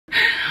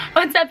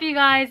What's up, you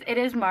guys? It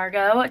is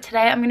Margot.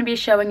 Today I'm going to be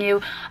showing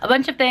you a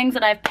bunch of things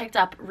that I've picked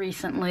up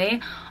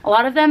recently. A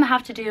lot of them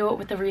have to do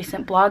with the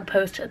recent blog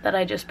post that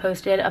I just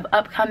posted of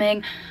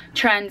upcoming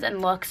trends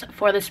and looks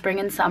for the spring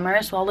and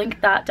summer, so I'll link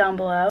that down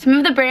below. Some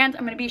of the brands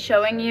I'm going to be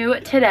showing you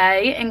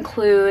today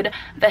include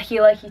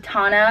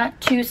ValijaGitana,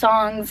 2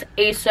 songs,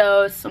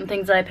 Asos, some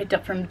things that I picked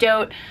up from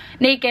Dote,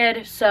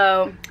 Naked,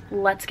 so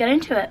let's get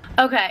into it.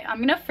 Okay, I'm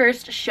going to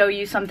first show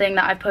you something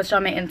that I posted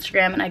on my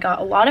Instagram and I got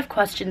a lot of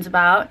questions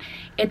about.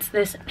 It's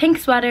this pink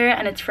sweater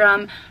and it's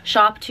from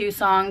Shop 2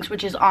 Songs,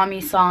 which is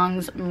Ami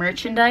Songs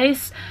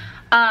merchandise.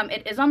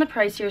 It is on the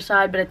pricier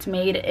side, but it's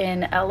made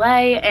in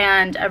LA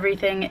and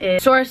everything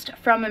is sourced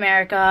from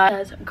America.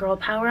 It says girl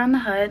power on the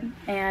hood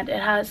and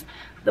it has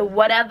the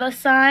whatever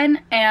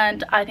sign,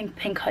 and I think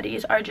pink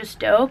hoodies are just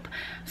dope.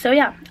 So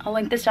yeah, I'll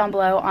link this down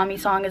below. Ami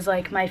Song is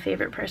like my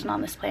favorite person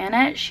on this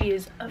planet.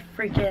 She's a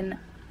freaking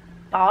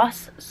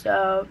boss,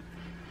 so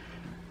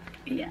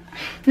yeah.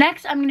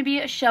 Next, I'm going to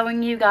be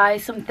showing you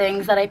guys some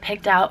things that I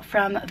picked out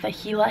from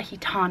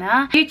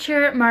ValijaGitana.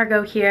 Future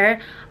Margot here.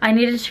 I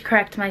needed to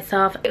correct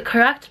myself. The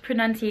correct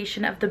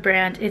pronunciation of the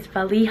brand is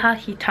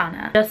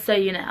ValijaGitana, just so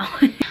you know.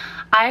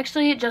 I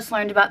actually just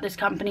learned about this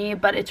company,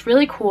 but it's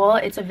really cool.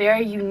 It's a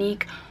very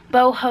unique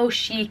boho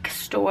chic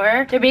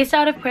store. They're based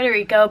out of Puerto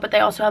Rico, but they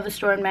also have a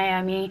store in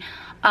Miami.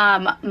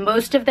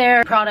 Most of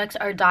their products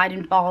are dyed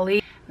in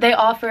Bali. They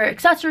offer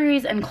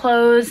accessories and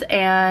clothes,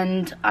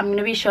 and I'm going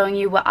to be showing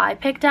you what I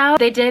picked out.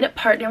 They did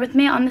partner with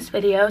me on this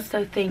video,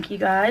 so thank you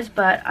guys,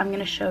 but I'm going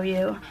to show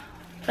you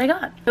what I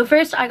got. So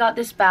first, I got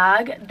this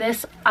bag.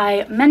 This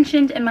I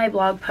mentioned in my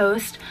blog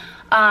post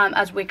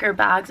as wicker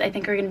bags. I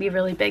think are going to be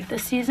really big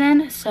this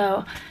season,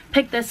 so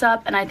pick this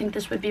up, and I think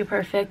this would be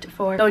perfect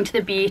for going to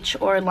the beach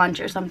or lunch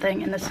or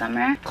something in the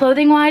summer.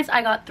 Clothing wise,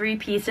 I got 3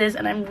 pieces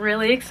and I'm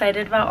really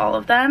excited about all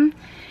of them.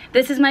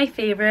 This is my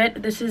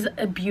favorite. This is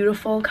a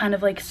beautiful kind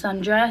of like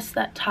sundress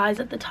that ties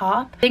at the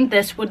top. I think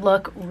this would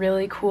look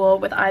really cool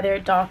with either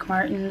Doc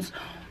Martens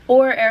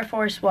or Air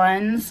Force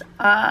Ones.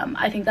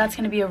 I think that's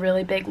going to be a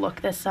really big look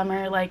this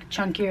summer, like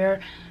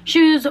chunkier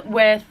shoes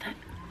with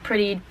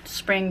pretty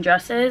spring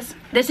dresses.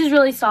 This is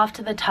really soft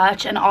to the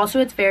touch, and also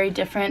it's very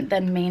different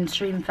than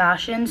mainstream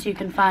fashion, so you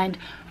can find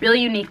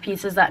really unique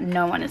pieces that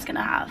no one is going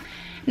to have.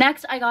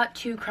 Next, I got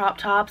 2 crop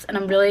tops, and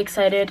I'm really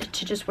excited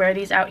to just wear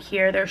these out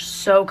here. They're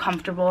so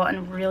comfortable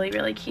and really,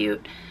 really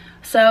cute.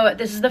 So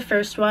this is the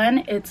first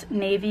one. It's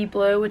navy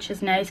blue, which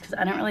is nice because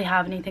I don't really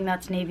have anything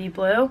that's navy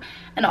blue.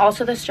 And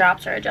also the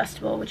straps are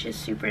adjustable, which is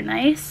super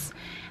nice.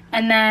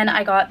 And then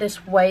I got this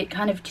white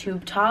kind of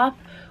tube top,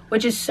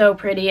 which is so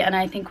pretty and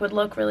I think would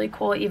look really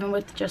cool even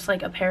with just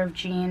like a pair of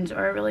jeans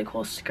or a really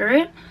cool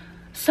skirt.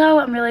 So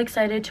I'm really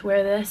excited to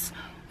wear this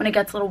when it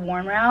gets a little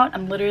warmer out.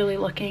 I'm literally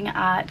looking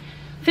at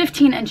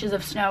 15 inches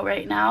of snow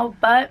right now,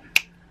 but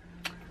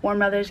warm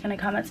weather is going to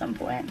come at some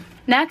point.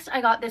 Next, I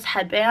got this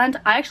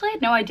headband. I actually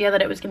had no idea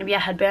that it was going to be a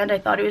headband. I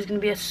thought it was going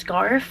to be a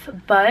scarf,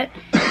 but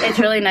it's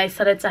really nice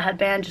that it's a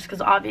headband just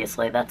because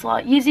obviously that's a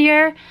lot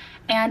easier.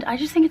 And I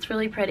just think it's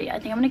really pretty. I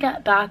think I'm going to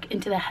get back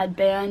into the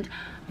headband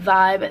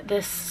vibe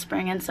this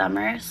spring and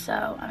summer,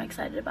 so I'm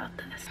excited about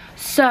this.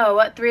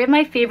 So 3 of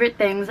my favorite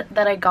things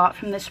that I got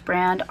from this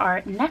brand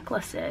are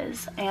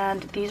necklaces,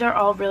 and these are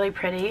all really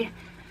pretty.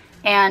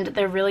 And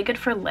they're really good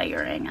for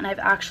layering, and I've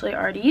actually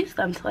already used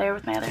them to layer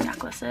with my other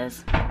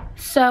necklaces.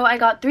 So I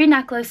got 3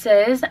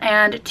 necklaces,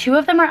 and 2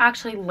 of them are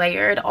actually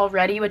layered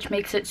already, which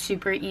makes it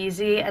super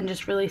easy and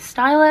just really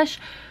stylish.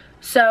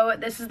 So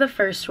this is the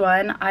first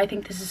one. I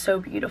think this is so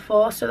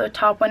beautiful. So the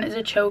top one is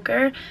a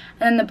choker, and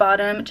then the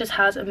bottom just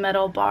has a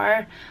metal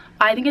bar.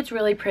 I think it's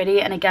really pretty,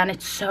 and again,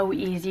 it's so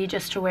easy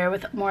just to wear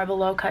with more of a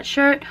low-cut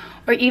shirt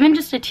or even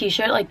just a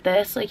t-shirt like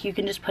this. Like, you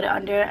can just put it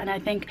under, and I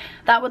think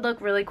that would look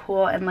really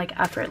cool and like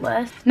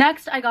effortless.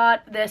 Next, I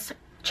got this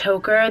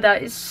choker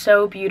that is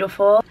so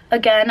beautiful.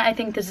 Again, I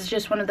think this is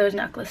just one of those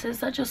necklaces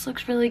that just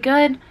looks really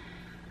good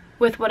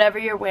with whatever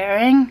you're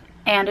wearing,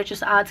 and it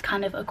just adds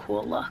kind of a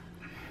cool look.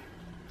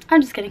 I'm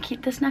just gonna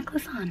keep this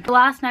necklace on. The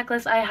last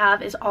necklace I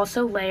have is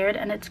also layered,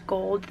 and it's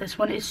gold. This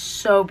one is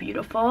so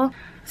beautiful.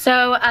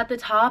 So at the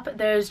top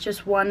there's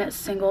just one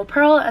single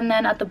pearl, and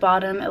then at the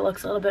bottom it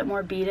looks a little bit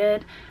more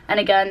beaded. And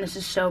again, this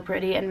is so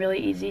pretty and really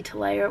easy to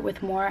layer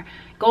with more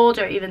gold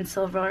or even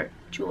silver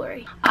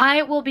jewelry.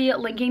 I will be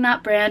linking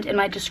that brand in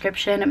my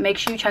description. Make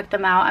sure you check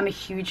them out. I'm a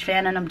huge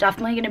fan, and I'm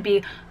definitely going to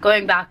be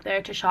going back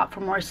there to shop for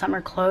more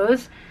summer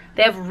clothes.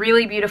 They have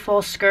really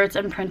beautiful skirts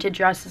and printed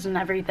dresses and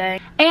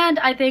everything. And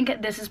I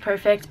think this is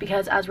perfect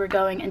because as we're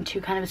going into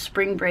kind of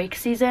spring break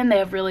season, they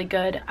have really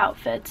good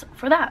outfits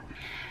for that.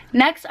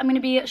 Next, I'm going to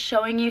be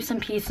showing you some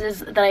pieces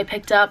that I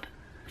picked up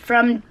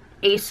from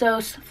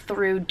Asos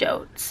through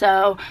Dote.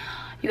 So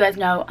you guys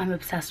know I'm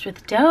obsessed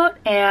with Dote,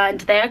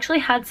 and they actually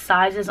had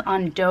sizes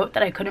on Dote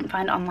that I couldn't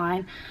find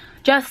online.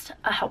 Just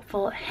a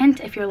helpful hint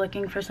if you're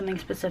looking for something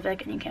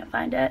specific and you can't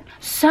find it.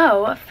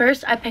 So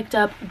first I picked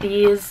up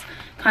these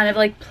kind of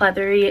like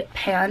pleathery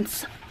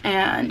pants,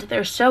 and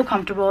they're so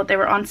comfortable. They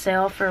were on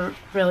sale for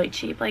really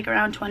cheap, like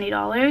around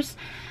 $20.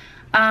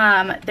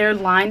 They're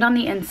lined on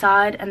the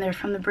inside and they're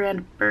from the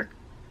brand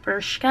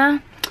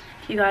Bershka,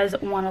 if you guys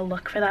want to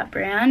look for that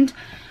brand.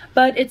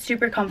 But it's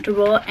super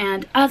comfortable,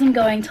 and as I'm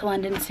going to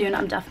London soon,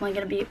 I'm definitely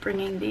going to be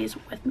bringing these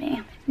with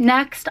me.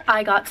 Next,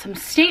 I got some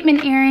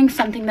statement earrings,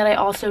 something that I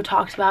also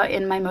talked about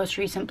in my most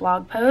recent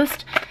blog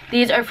post.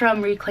 These are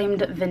from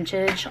Reclaimed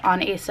Vintage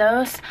on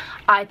Asos.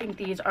 I think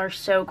these are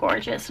so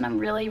gorgeous, and I'm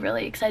really,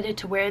 really excited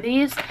to wear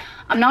these.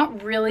 I'm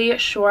not really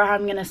sure how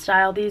I'm going to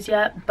style these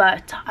yet,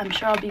 but I'm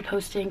sure I'll be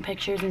posting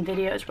pictures and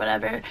videos,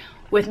 whatever,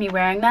 with me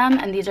wearing them,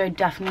 and these are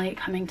definitely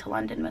coming to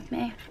London with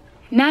me.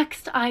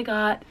 Next, I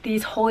got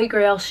these Holy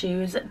Grail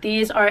shoes.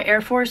 These are Air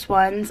Force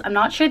Ones. I'm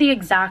not sure the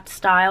exact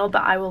style,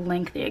 but I will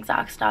link the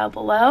exact style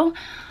below.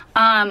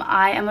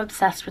 I am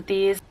obsessed with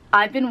these.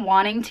 I've been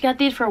wanting to get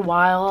these for a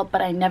while,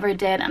 but I never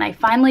did, and I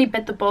finally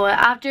bit the bullet.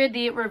 After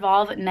the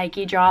Revolve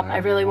Nike drop, I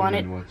really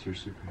wanted... What's your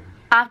super?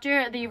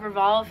 After the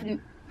Revolve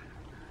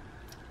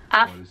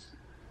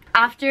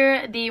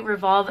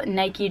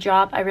Nike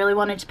drop, I really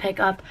wanted to pick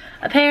up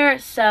a pair,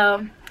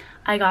 so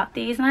I got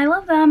these, and I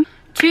love them.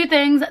 Two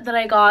things that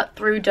I got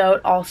through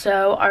Dote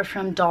also are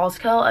from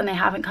Dollskill, and they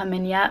haven't come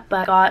in yet,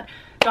 but I got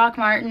Doc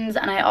Martens,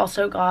 and I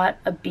also got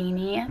a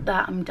beanie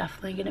that I'm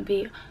definitely going to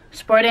be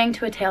sporting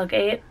to a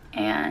tailgate,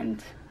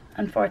 and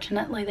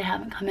unfortunately they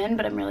haven't come in,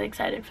 but I'm really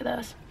excited for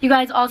those. You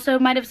guys also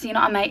might have seen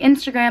on my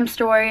Instagram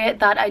story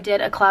that I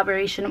did a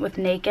collaboration with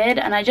Naked,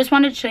 and I just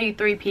wanted to show you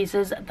 3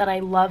 pieces that I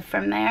love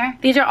from there.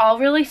 These are all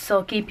really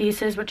silky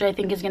pieces, which I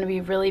think is going to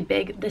be really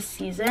big this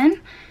season.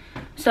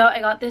 So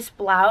I got this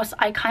blouse.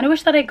 I kind of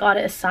wish that I got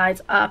it a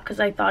size up because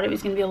I thought it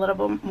was going to be a little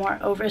bit more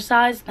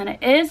oversized than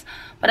it is.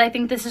 But I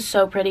think this is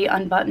so pretty,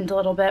 unbuttoned a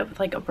little bit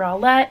with like a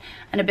bralette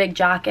and a big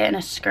jacket and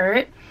a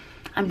skirt.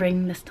 I'm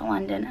bringing this to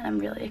London and I'm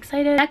really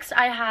excited. Next,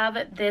 I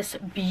have this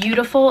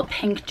beautiful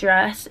pink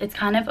dress. It's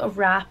kind of a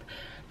wrap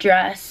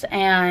dress,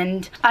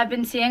 and I've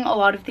been seeing a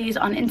lot of these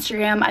on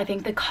Instagram. I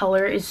think the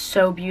color is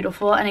so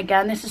beautiful, and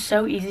again, this is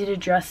so easy to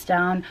dress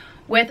down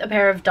with a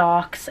pair of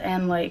Docs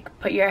and like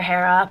put your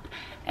hair up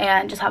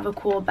and just have a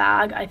cool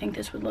bag. I think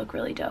this would look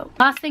really dope.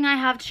 Last thing I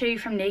have to show you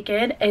from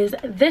Naked is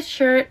this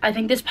shirt. I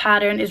think this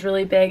pattern is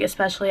really big,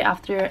 especially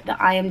after the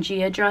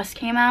IMG dress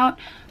came out.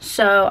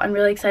 So I'm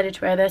really excited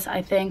to wear this.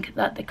 I think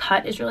that the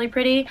cut is really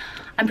pretty.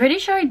 I'm pretty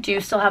sure I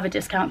do still have a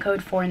discount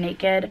code for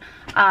Naked.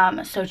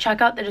 So check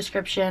out the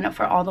description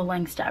for all the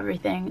links to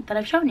everything that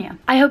I've shown you.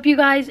 I hope you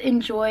guys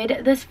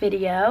enjoyed this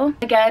video.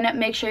 Again,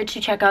 make sure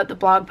to check out the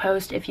blog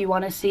post if you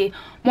want to see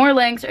more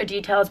links or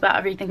details about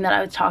everything that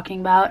I was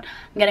talking about.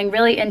 I'm getting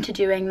really into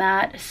doing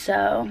that,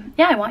 so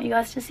yeah, I want you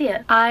guys to see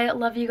it. I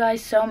love you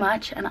guys so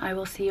much, and I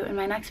will see you in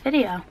my next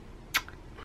video.